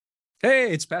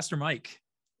Hey, it's Pastor Mike.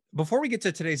 Before we get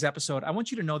to today's episode, I want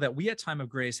you to know that we at Time of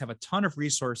Grace have a ton of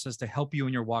resources to help you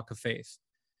in your walk of faith.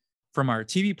 From our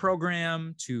TV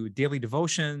program to daily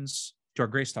devotions, to our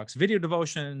Grace Talks video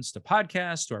devotions, to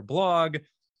podcasts, to our blog,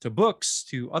 to books,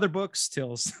 to other books,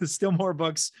 till still more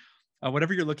books,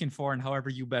 whatever you're looking for and however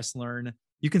you best learn,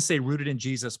 you can stay rooted in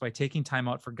Jesus by taking time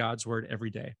out for God's word every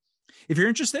day. If you're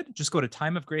interested, just go to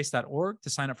timeofgrace.org to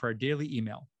sign up for our daily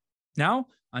email. Now,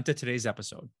 on to today's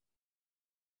episode.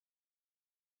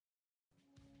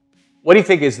 What do you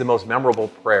think is the most memorable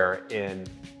prayer in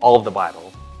all of the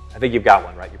Bible? I think you've got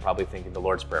one, right? You're probably thinking the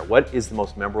Lord's Prayer. What is the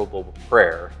most memorable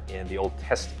prayer in the Old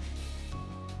Testament?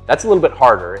 That's a little bit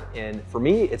harder, and for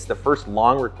me, it's the first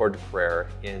long recorded prayer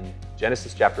in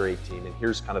Genesis chapter 18, and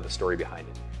here's kind of the story behind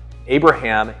it.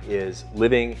 Abraham is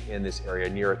living in this area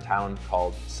near a town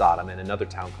called Sodom and another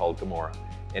town called Gomorrah,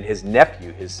 and his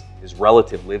nephew, his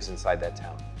relative, lives inside that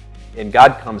town. And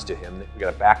God comes to him, we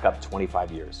got to back up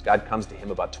 25 years. God comes to him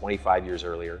about 25 years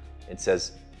earlier and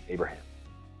says, Abraham,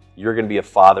 you're going to be a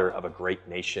father of a great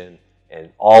nation, and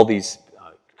all these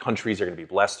countries are going to be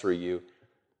blessed through you.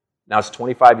 Now it's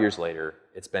 25 years later,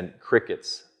 it's been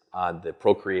crickets on the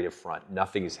procreative front,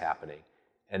 nothing is happening.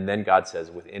 And then God says,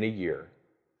 within a year,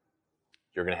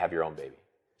 you're going to have your own baby.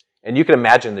 And you can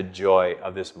imagine the joy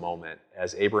of this moment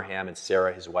as Abraham and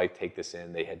Sarah, his wife, take this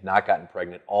in. They had not gotten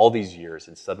pregnant all these years,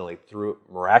 and suddenly, through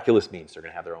miraculous means, they're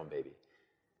going to have their own baby.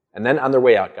 And then on their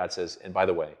way out, God says, and by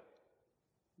the way,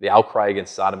 the outcry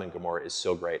against Sodom and Gomorrah is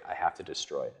so great, I have to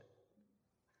destroy it.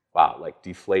 Wow, like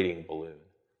deflating balloon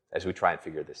as we try and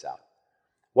figure this out.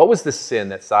 What was the sin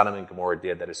that Sodom and Gomorrah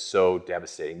did that is so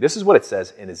devastating? This is what it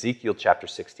says in Ezekiel chapter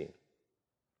 16.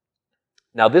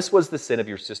 Now this was the sin of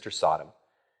your sister Sodom.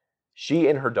 She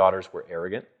and her daughters were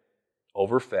arrogant,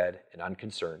 overfed, and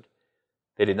unconcerned.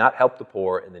 They did not help the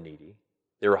poor and the needy.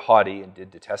 They were haughty and did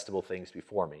detestable things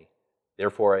before me.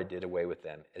 Therefore I did away with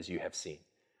them, as you have seen.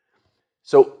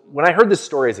 So when I heard this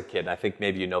story as a kid, and I think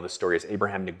maybe you know the story, as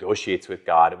Abraham negotiates with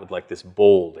God with like this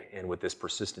bold and with this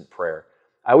persistent prayer,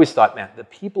 I always thought, man, the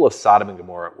people of Sodom and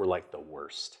Gomorrah were like the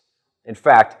worst. In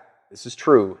fact, this is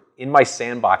true. In my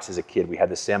sandbox as a kid, we had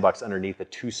this sandbox underneath a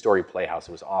 2-story playhouse.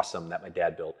 It was awesome that my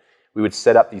dad built. We would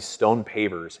set up these stone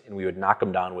pavers and we would knock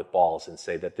them down with balls and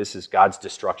say that this is God's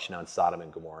destruction on Sodom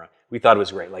and Gomorrah. We thought it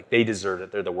was great. Like, they deserve it.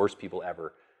 They're the worst people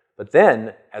ever. But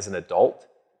then, as an adult,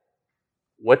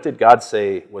 what did God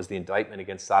say was the indictment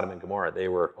against Sodom and Gomorrah? They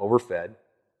were overfed,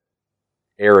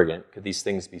 arrogant. Could these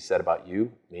things be said about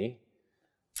you, me?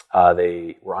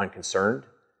 They were unconcerned.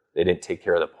 They didn't take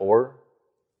care of the poor.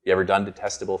 You ever done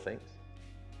detestable things?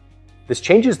 This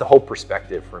changes the whole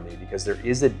perspective for me, because there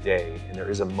is a day and there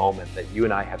is a moment that you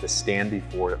and I have to stand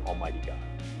before Almighty God.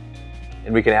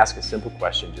 And we can ask a simple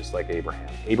question just like Abraham.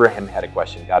 Abraham had a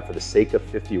question: God, for the sake of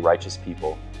 50 righteous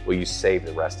people, will you save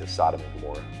the rest of Sodom and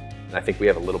Gomorrah? And I think we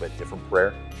have a little bit different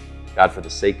prayer. God, for the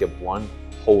sake of one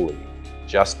holy,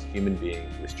 just human being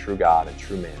who is true God and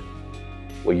true man,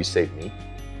 will you save me?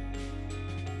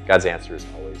 God's answer is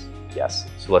always yes.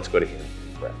 So let's go to him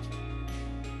in prayer.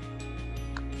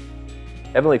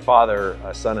 Heavenly Father,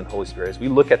 Son, and Holy Spirit, as we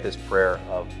look at this prayer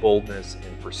of boldness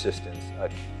and persistence, a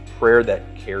prayer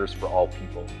that cares for all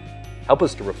people, help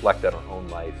us to reflect on our own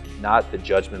life, not the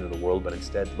judgment of the world, but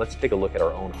instead, let's take a look at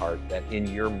our own heart, that in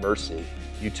your mercy,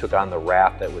 you took on the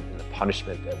wrath and the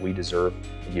punishment that we deserve,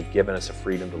 and you've given us a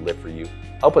freedom to live for you.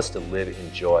 Help us to live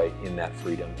in joy in that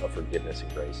freedom of forgiveness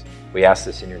and grace. We ask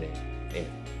this in your name.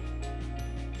 Amen.